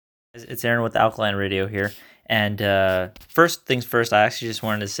It's Aaron with Alkaline Radio here. And first things first, I actually just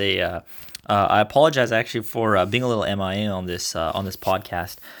wanted to say I apologize actually for being a little MIA on this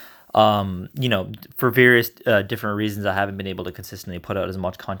podcast. For various different reasons, I haven't been able to consistently put out as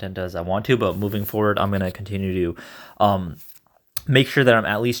much content as I want to. But moving forward, I'm gonna continue to make sure that I'm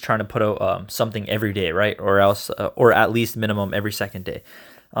at least trying to put out something every day, right? Or at least minimum every second day.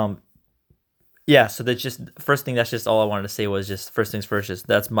 Um, yeah, so that's just first thing. That's just all I wanted to say was just first things first. Just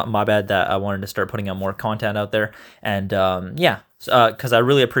that's my bad that I wanted to start putting out more content out there, and because I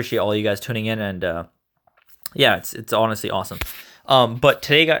really appreciate all you guys tuning in, and yeah, it's honestly awesome. But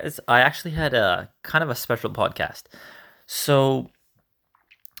today, guys, I actually had a kind of a special podcast. So,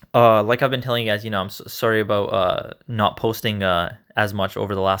 like I've been telling you guys, I'm sorry about not posting as much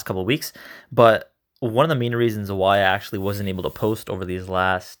over the last couple of weeks, but one of the main reasons why I actually wasn't able to post over these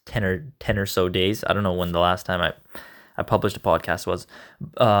last 10 or so days. I don't know when the last time I published a podcast was.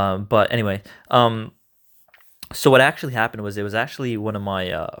 But anyway, so what actually happened was it was actually one of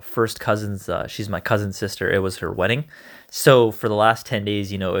my first cousins. She's my cousin's sister. It was her wedding. So for the last 10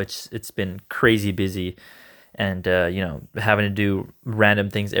 days, it's been crazy busy, and having to do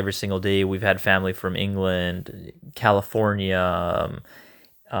random things every single day. We've had family from England, California,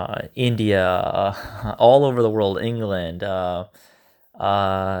 India, all over the world, England. I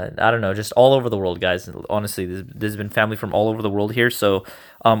don't know, just all over the world, guys. Honestly, there's been family from all over the world here. So,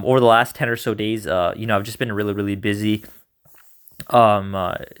 over the last 10 or so days, I've just been really, really busy.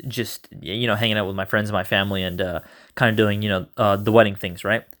 Just hanging out with my friends and my family, and kind of doing the wedding things,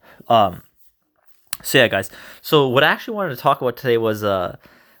 right? So yeah, guys. So what I actually wanted to talk about today was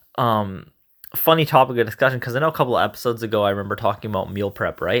um funny topic of discussion, because I know a couple of episodes ago I remember talking about meal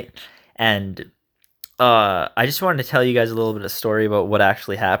prep, right? And I just wanted to tell you guys a little bit of story about what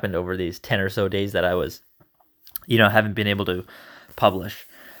actually happened over these 10 or so days that I was, haven't been able to publish.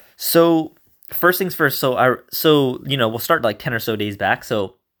 So first things first. We'll start like 10 or so days back.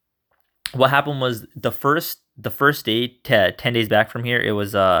 So what happened was the first day to 10 days back from here, it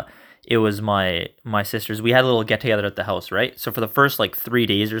was my sister's. We had a little get together at the house, right? So for the first like 3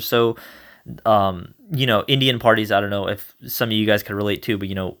 days or so, Indian parties, I don't know if some of you guys could relate to,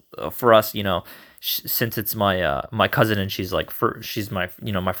 but for us, since it's my cousin, and she's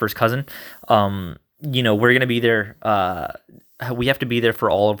my first cousin, we're gonna be there. We have to be there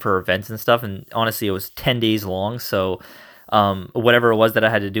for all of her events and stuff, and honestly, it was 10 days long. So whatever it was that I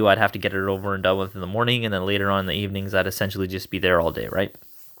had to do, I'd have to get it over and done with in the morning, and then later on in the evenings, I'd essentially just be there all day, right?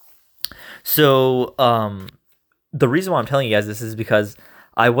 So the reason why I'm telling you guys this is because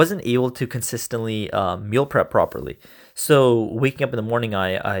I wasn't able to consistently meal prep properly. So waking up in the morning,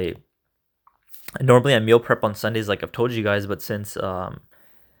 I normally I meal prep on Sundays, like I've told you guys, but since I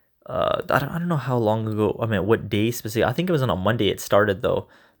don't know how long ago. I mean, what day specifically? I think it was on a Monday. It started though,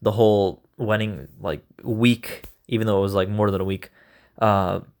 the whole wedding like week, even though it was like more than a week,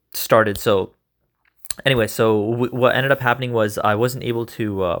 started. So anyway, so what ended up happening was I wasn't able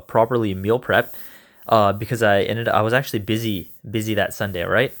to properly meal prep because I was actually busy that Sunday,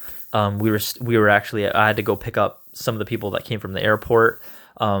 right? We were actually, I had to go pick up some of the people that came from the airport,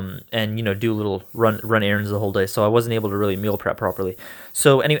 and do little run errands the whole day, so I wasn't able to really meal prep properly.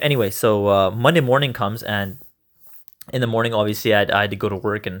 So anyway, so Monday morning comes, and in the morning, obviously, I had to go to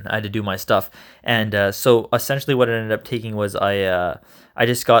work, and I had to do my stuff, and so essentially, what it ended up taking was I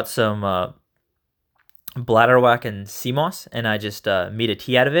just got some bladderwhack and sea moss, and I just made a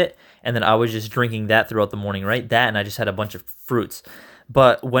tea out of it, and then I was just drinking that throughout the morning, right? That, and I just had a bunch of fruits.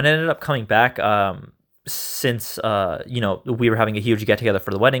 But when it ended up coming back, since we were having a huge get together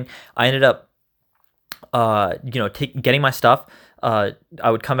for the wedding, I ended up getting my stuff. I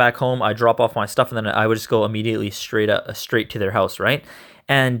would come back home, I drop off my stuff, and then I would just go immediately straight to their house, right?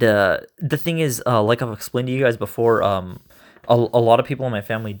 And the thing is, like I've explained to you guys before, a lot of people in my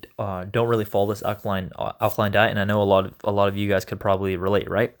family don't really follow this alkaline diet, and I know a lot of you guys could probably relate,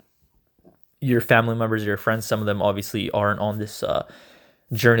 right? Your family members, your friends, some of them obviously aren't on this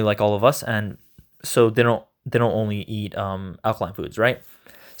journey like all of us, and so they don't only eat alkaline foods, right?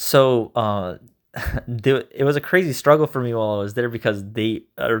 So it was a crazy struggle for me while I was there, because they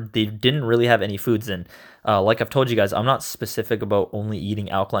didn't really have any foods, and like I've told you guys, I'm not specific about only eating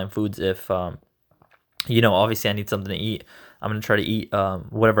alkaline foods. If obviously I need something to eat, I'm gonna try to eat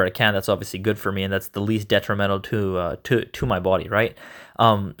whatever I can. That's obviously good for me, and that's the least detrimental to my body, right?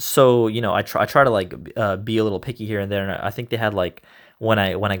 So I try to like be a little picky here and there, and I think they had like, when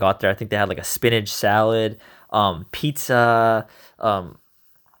I got there, I think they had like a spinach salad, pizza,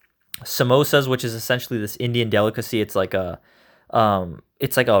 samosas, which is essentially this Indian delicacy. It's like a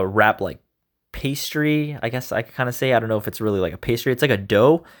wrap, like pastry, I guess I could kind of say. I don't know if it's really like a pastry. It's like a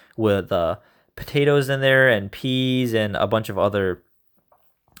dough with potatoes in there and peas and a bunch of other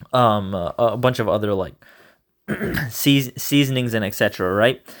like seasonings and etc.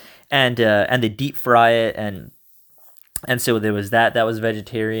 Right, and they deep fry it, and so there was that was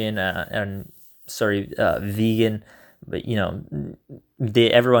vegetarian and sorry vegan, but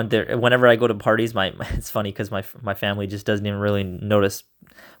everyone there, whenever I go to parties, it's funny because my family just doesn't even really notice.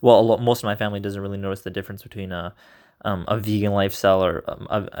 Well, most of my family doesn't really notice the difference between a vegan lifestyle or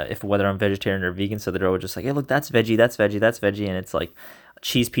if whether I'm vegetarian or vegan. So they're always just like, hey, look, that's veggie, that's veggie, that's veggie, and it's like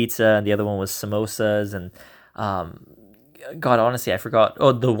cheese pizza, and the other one was samosas, and God, honestly, I forgot.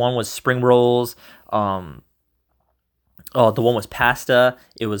 Oh, the one was spring rolls. Oh, the one was pasta.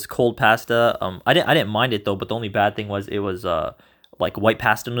 It was cold pasta. I didn't mind it though, but the only bad thing was it was like white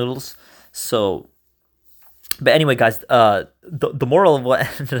pasta noodles. So, but anyway, guys, the moral of what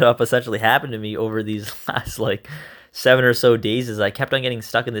ended up essentially happened to me over these last like 7 or so days is I kept on getting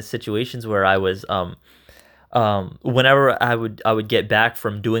stuck in these situations where I was whenever I would get back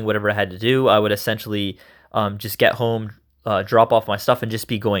from doing whatever I had to do, I would essentially just get home, drop off my stuff, and just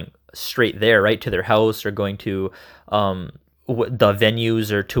be going straight there, right to their house, or going to the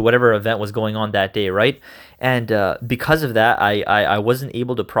venues or to whatever event was going on that day, right? And because of that, I wasn't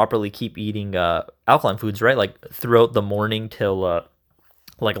able to properly keep eating alkaline foods, right? Like throughout the morning till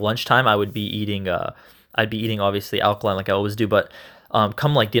like lunchtime, I'd be eating obviously alkaline like I always do, but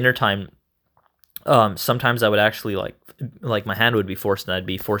come like dinner time, sometimes I would actually like my hand would be forced, and I'd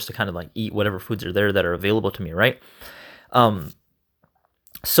be forced to kind of like eat whatever foods are there that are available to me, right? Um,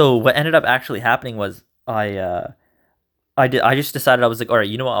 so what ended up actually happening was I just decided, I was like, all right,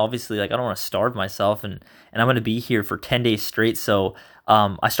 you know what? Obviously, like I don't want to starve myself, and I'm gonna be here for 10 days straight. So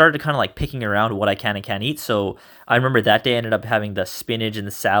I started kind of like picking around what I can and can't eat. So I remember that day I ended up having the spinach and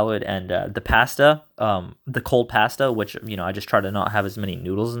the salad and the pasta, the cold pasta, which I just tried to not have as many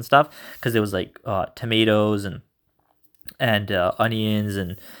noodles and stuff because it was like tomatoes and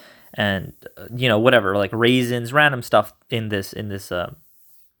onions and whatever, like raisins, random stuff in this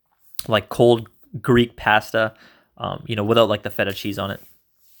like cold Greek pasta, without like the feta cheese on it.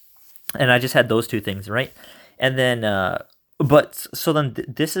 And I just had those two things, right? And then, but so then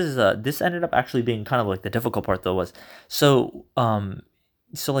this ended up actually being kind of like the difficult part though was so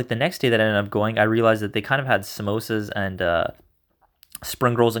like the next day that I ended up going, I realized that they kind of had samosas and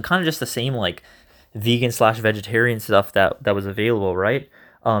spring rolls and kind of just the same like vegan slash vegetarian stuff that was available, right?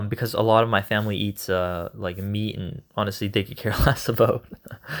 Because a lot of my family eats like meat, and honestly, they could care less about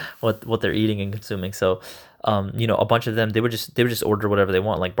what they're eating and consuming. So, a bunch of them they would just order whatever they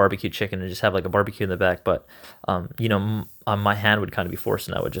want, like barbecue chicken, and just have like a barbecue in the back. But, my hand would kind of be forced,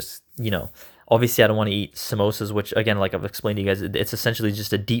 and I would just, obviously I don't want to eat samosas, which again, like I've explained to you guys, it's essentially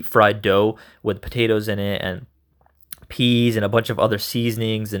just a deep fried dough with potatoes in it and peas and a bunch of other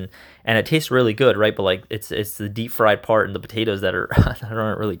seasonings, and it tastes really good, right? But like it's the deep fried part and the potatoes that are that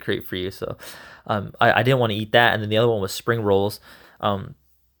aren't really great for you. So I didn't want to eat that. And then the other one was spring rolls. I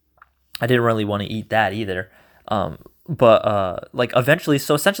didn't really want to eat that either. But like eventually,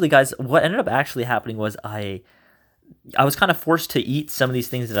 so essentially, guys, what ended up actually happening was I was kind of forced to eat some of these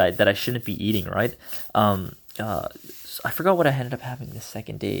things that I shouldn't be eating, right? I forgot what I ended up having the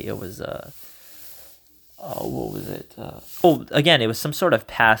second day. It was what was it? Again, it was some sort of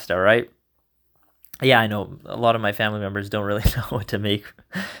pasta, right? Yeah, I know a lot of my family members don't really know what to make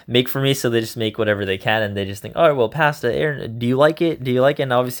for me, so they just make whatever they can, and they just think, oh well, pasta. Aaron, do you like it? Do you like it?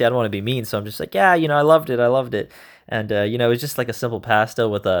 And obviously, I don't want to be mean, so I'm just like, yeah, I loved it, and it was just like a simple pasta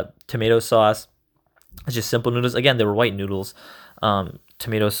with a tomato sauce. It's just simple noodles. Again, they were white noodles,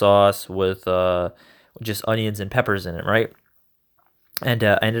 tomato sauce with just onions and peppers in it, right? And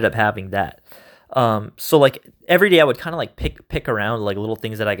I ended up having that. So like every day I would kind of like pick around like little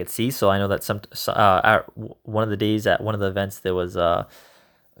things that I could see. So I know that one of the days at one of the events there was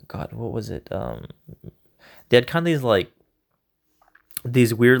God, what was it? They had kind of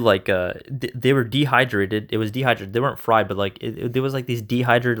these weird like they were dehydrated. It was dehydrated. They weren't fried, but like there was like these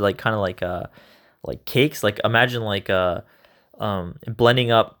dehydrated like kind of like cakes. Like imagine like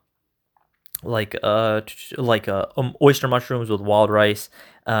blending up oyster mushrooms with wild rice,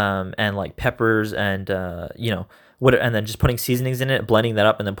 and like peppers and and then just putting seasonings in it, blending that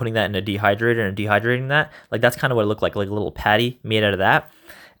up, and then putting that in a dehydrator and dehydrating that. Like that's kind of what it looked like a little patty made out of that.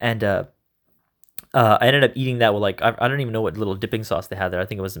 And I ended up eating that with like I don't even know what little dipping sauce they had there. I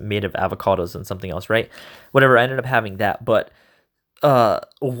think it was made of avocados and something else, right? Whatever. I ended up having that, but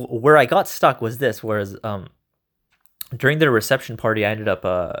where I got stuck was this. Whereas during the reception party, I ended up,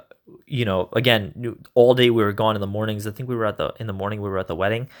 again, all day we were gone in the mornings. I think we were in the morning we were at the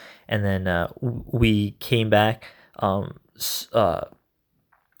wedding, and then we came back.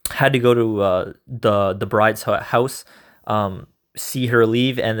 Had to go to the bride's house, see her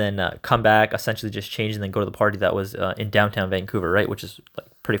leave, and then come back, essentially just change, and then go to the party that was in downtown Vancouver, right, which is like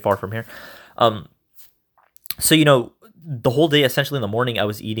pretty far from here. Um, so the whole day, essentially in the morning, I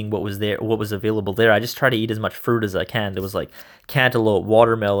was eating what was there, what was available there. I just try to eat as much fruit as I can. There was like cantaloupe,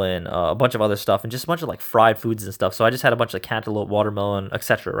 watermelon, a bunch of other stuff, and just a bunch of like fried foods and stuff. So I just had a bunch of cantaloupe, watermelon,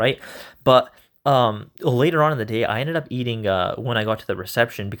 etc. Right, but later on in the day, I ended up eating when I got to the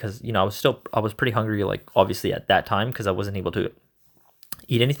reception, because I was pretty hungry, like obviously at that time, because I wasn't able to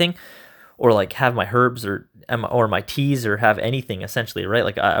eat anything, or like have my herbs, or my teas, or have anything essentially, right?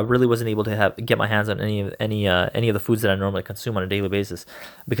 Like I really wasn't able to get my hands on any of the foods that I normally consume on a daily basis,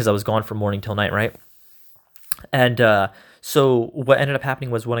 because I was gone from morning till night, right? And so what ended up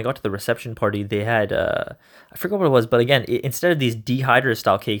happening was, when I got to the reception party, they had I forgot what it was, but again, instead of these dehydrated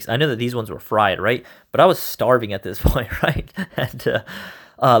style cakes, I know that these ones were fried, right? But I was starving at this point, right? And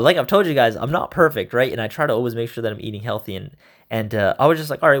like I've told you guys, I'm not perfect, right? And I try to always make sure that I'm eating healthy, and I was just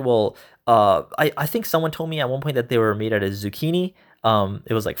like, all right, well, I think someone told me at one point that they were made out of zucchini.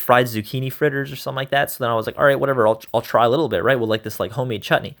 It was like fried zucchini fritters or something like that. So then I was like, all right, whatever, I'll try a little bit, right? With like this like homemade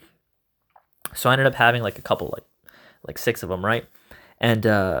chutney. So I ended up having like a couple, like six of them, right? And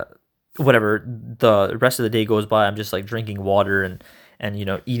whatever, the rest of the day goes by, I'm just like drinking water, and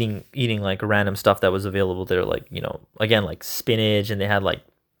eating like random stuff that was available there, like again, like spinach, and they had like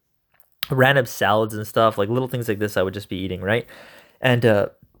random salads and stuff, like little things like this I would just be eating, right? And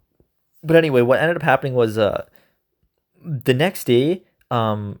but anyway, what ended up happening was, the next day,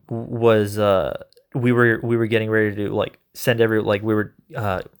 was we were getting ready to like send every like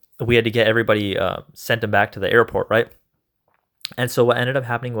we had to get everybody, sent them back to the airport, right? And so what ended up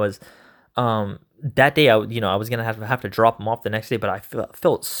happening was, that day, I was gonna have to drop them off the next day, but I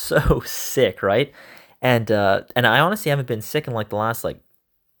felt so sick, right? And I honestly haven't been sick in like the last, like,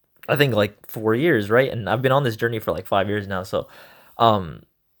 I think like 4 years, right? And I've been on this journey for like 5 years now. So um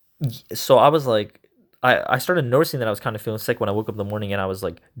so I was like, I started noticing that I was kind of feeling sick when I woke up in the morning, and I was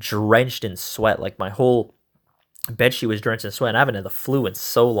like drenched in sweat, like my whole bed sheet was drenched in sweat, and I haven't had the flu in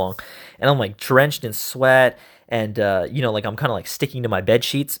so long, and I'm like drenched in sweat, and like I'm kind of like sticking to my bed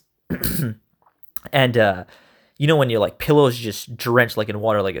sheets. And when your like pillows just drenched like in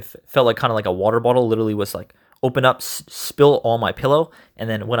water, like it felt like kind of like a water bottle literally was like open up, spill all my pillow, and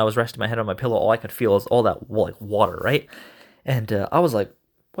then when I was resting my head on my pillow, all I could feel was all that like water, right? And I was like,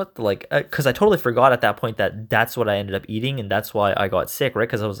 what the, like, because I totally forgot at that point that that's what I ended up eating, and that's why I got sick, right?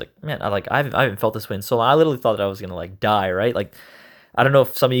 Because I was like, man, I haven't felt this way in so long. I literally thought that I was gonna like die, right? Like, I don't know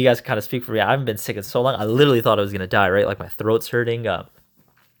if some of you guys kind of speak for me. I haven't been sick in so long. I literally thought I was gonna die, right? Like my throat's hurting.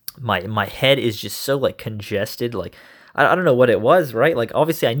 My head is just so like congested. Like I don't know what it was, right? Like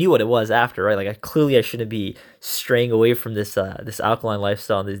obviously I knew what it was after, right? Like I shouldn't be straying away from this alkaline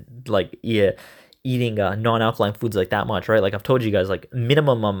lifestyle, this, like, yeah, eating non-alkaline foods like that much, right? Like I've told you guys, like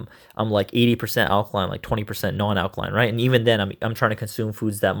minimum I'm like 80% alkaline, like 20% non-alkaline, right? And even then I'm trying to consume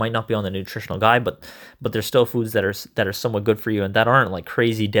foods that might not be on the nutritional guide, but they're still foods that are somewhat good for you, and that aren't like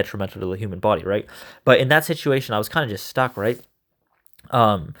crazy detrimental to the human body, right? But in that situation, I was kind of just stuck, right?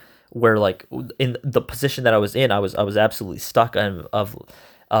 um where like in the position that I was in, I was absolutely stuck, and of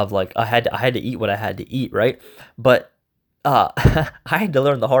like I had to eat what I had to eat, right? But I had to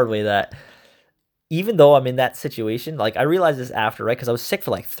learn the hard way that even though I'm in that situation, like I realized this after, right? Because I was sick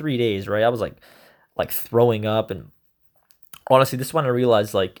for like 3 days, right? I was like throwing up, and honestly, this is when I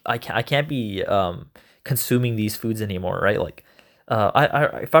realized like I can't be consuming these foods anymore, right? Like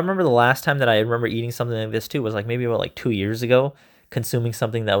I if I remember the last time that I remember eating something like this too was like maybe about like 2 years ago, consuming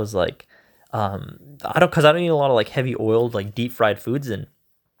something that was like I don't eat a lot of like heavy oiled like deep fried foods, and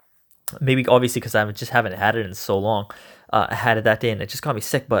maybe obviously because I just haven't had it in so long. I had it that day and it just got me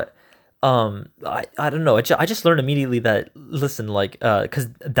sick, but I don't know. I just learned immediately that, listen, like because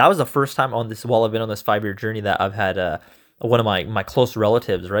that was the first time on this, while I've been on this 5 year journey, that I've had one of my close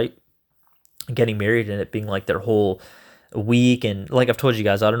relatives, right, getting married, and it being like their whole week. And like I've told you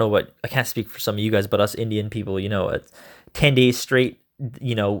guys, I don't know what, I can't speak for some of you guys, but us Indian people, it's 10 days straight.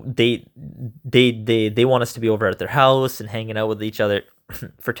 They want us to be over at their house and hanging out with each other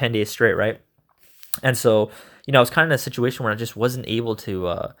for 10 days straight, right? And so, I was kind of in a situation where I just wasn't able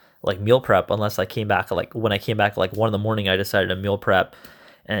to like meal prep, unless I came back, like when I came back like 1 in the morning, I decided to meal prep.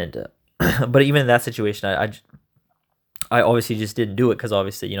 And but even in that situation, I obviously just didn't do it, because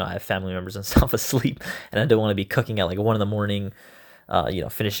obviously, I have family members and stuff asleep, and I don't want to be cooking at like 1 in the morning,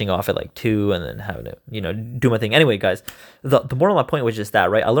 finishing off at like 2 and then having to, do my thing. Anyway, guys, the moral of my point was just that,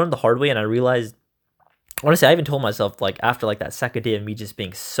 right? I learned the hard way, and I realized, honestly, I even told myself, like, after like that second day of me just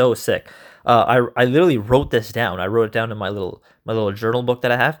being so sick, I literally wrote this down. I wrote it down in my little journal book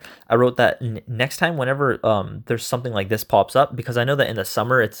that I have. I wrote that next time, whenever there's something like this pops up, because I know that in the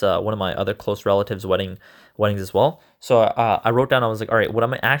summer it's one of my other close relatives' weddings as well. So I wrote down. I was like, all right, what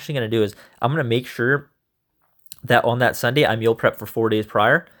I'm actually gonna do is I'm gonna make sure that on that Sunday I meal prep for 4 days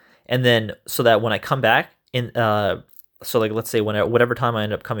prior, and then so that when I come back in so like let's say whatever time I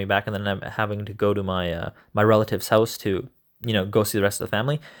end up coming back, and then I'm having to go to my relative's house to go see the rest of the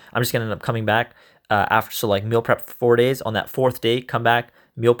family, I'm just gonna end up coming back after, so like meal prep for 4 days. On that fourth day, come back,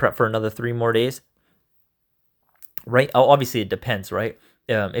 meal prep for another 3 more days, right? Obviously it depends, right?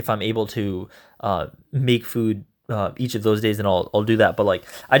 If I'm able to make food each of those days, then I'll do that. But like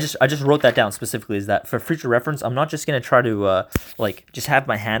I just wrote that down specifically, is that for future reference, I'm not just gonna try to like just have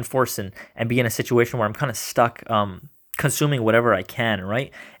my hand forced and be in a situation where I'm kind of stuck consuming whatever I can,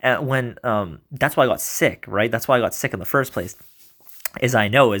 right? And when that's why I got sick, right? That's why I got sick in the first place.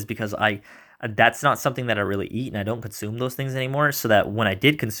 Is because that's not something that I really eat, and I don't consume those things anymore. So that when I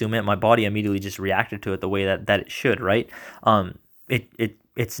did consume it, my body immediately just reacted to it the way that it should, right?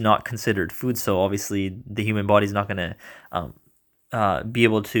 It's not considered food, so obviously the human body's not gonna be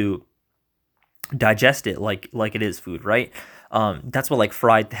able to digest it like it is food, right? That's what like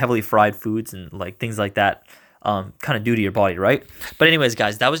heavily fried foods and like things like that kind of do to your body, right? But anyways,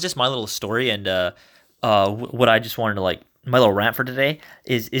 guys, that was just my little story, and what I just wanted to like, my little rant for today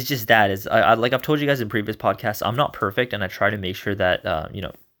is just that, is I like I've told you guys in previous podcasts, I'm not perfect, and I try to make sure that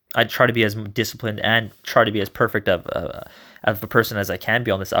I try to be as disciplined and try to be as perfect of a person as I can be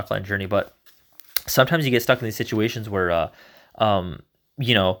on this alkaline journey. But sometimes you get stuck in these situations where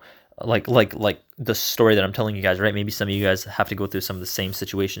like the story that I'm telling you guys, right? Maybe some of you guys have to go through some of the same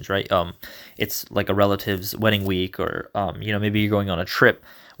situations, right? It's like a relative's wedding week, or maybe you're going on a trip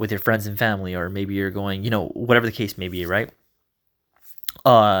with your friends and family, or maybe you're going, whatever the case may be, right?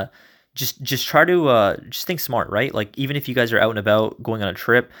 Just try to just think smart, right? Like even if you guys are out and about going on a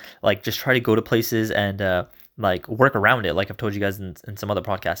trip, like just try to go to places and like work around it. Like I've told you guys in some other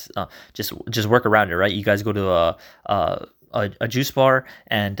podcasts, just work around it, right? You guys go to a juice bar,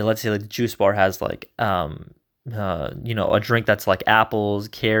 and let's say like the juice bar has like a drink that's like apples,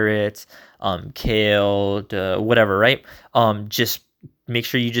 carrots, kale, whatever, right? Just make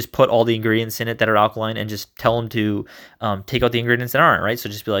sure you just put all the ingredients in it that are alkaline, and just tell them to take out the ingredients that aren't, right? So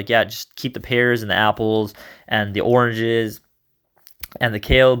just be like, yeah, just keep the pears and the apples and the oranges and the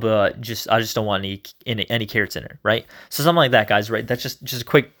kale, but I just don't want any carrots in it, right? So something like that, guys, right? That's just a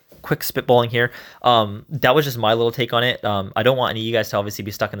quick spitballing here. That was just my little take on it. I don't want any of you guys to obviously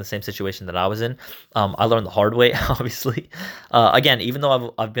be stuck in the same situation that I was in. I learned the hard way, obviously. Again, even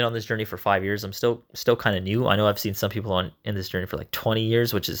though I've been on this journey for 5 years, I'm still kind of new. I know I've seen some people in this journey for like 20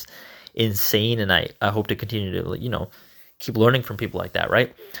 years, which is insane, and I hope to continue to keep learning from people like that,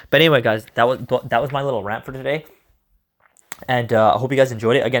 right? But anyway, guys, that was my little rant for today. And I hope you guys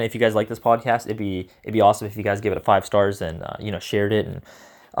enjoyed it. Again, if you guys like this podcast, it'd be awesome if you guys give it 5 stars and shared it and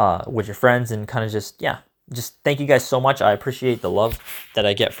with your friends, and kind of just thank you guys so much. I appreciate the love that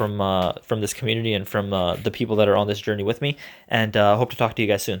I get from this community and from the people that are on this journey with me. And hope to talk to you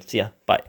guys soon. See ya. Bye.